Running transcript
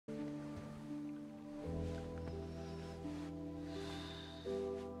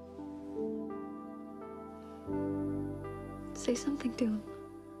Say something to him.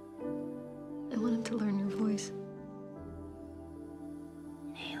 I want him to learn your voice.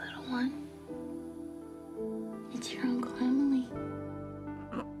 Hey, little one. It's your Uncle Emily.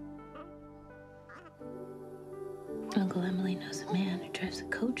 Uncle Emily knows a man who drives a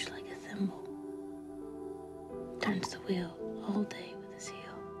coach like a thimble. Turns the wheel all day with his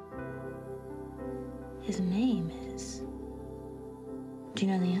heel. His name is... Do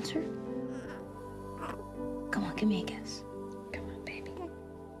you know the answer? Come on, give me a guess. Come on, baby.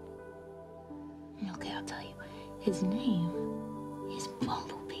 Okay, I'll tell you. His name is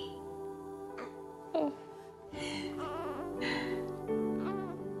Bumblebee. Oh.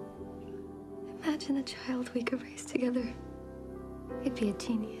 Imagine a child we could raise together. He'd be a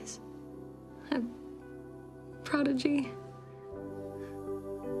genius. A prodigy.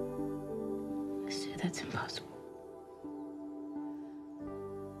 Sue, that's impossible.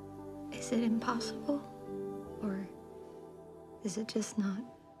 Is it impossible? Or is it just not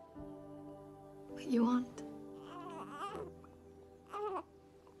what you want?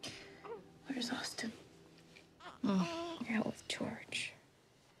 Where's Austin? Oh, you're out with George.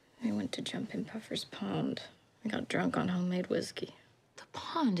 We went to jump in Puffer's Pond. I got drunk on homemade whiskey. The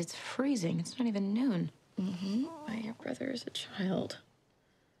pond, it's freezing. It's not even noon. Mm-hmm. Why, your brother is a child.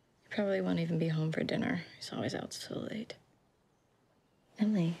 He probably won't even be home for dinner. He's always out so late.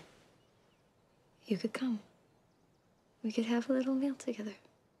 Emily, you could come. We could have a little meal together.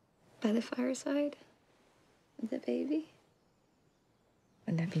 By the fireside. With the baby.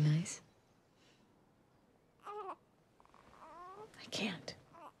 Wouldn't that be nice? I can't.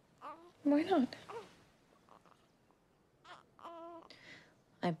 Why not?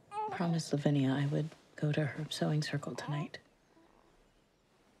 I promised Lavinia I would go to her sewing circle tonight.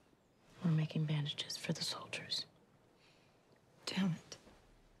 We're making bandages for the soldiers. Damn it.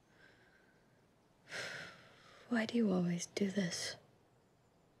 Why do you always do this?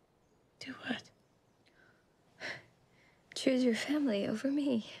 Do what? Choose your family over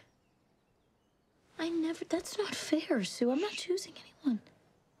me. I never... That's not fair, Sue. I'm not choosing anyone.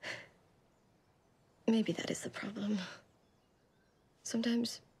 Maybe that is the problem.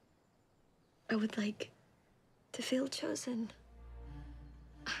 Sometimes I would like to feel chosen.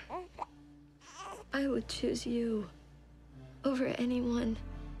 I would choose you over anyone,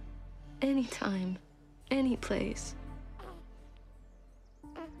 anytime, any place.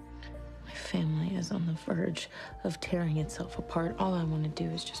 My family is on the verge of tearing itself apart. All I want to do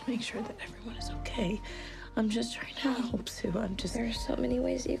is just make sure that everyone is okay. I'm just trying to help, Sue. There are so many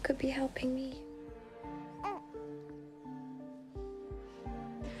ways you could be helping me.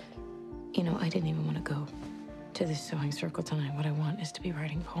 You know, I didn't even want to go to this sewing circle tonight. What I want is to be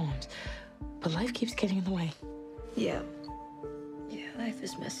writing poems. But life keeps getting in the way. Yeah. Yeah, life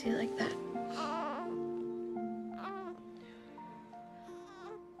is messy like that.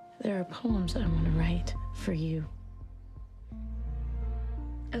 There are poems I want to write for you.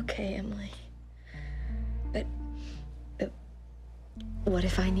 Okay, Emily. But what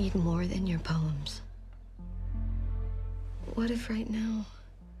if I need more than your poems? What if right now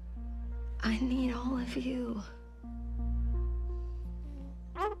I need all of you?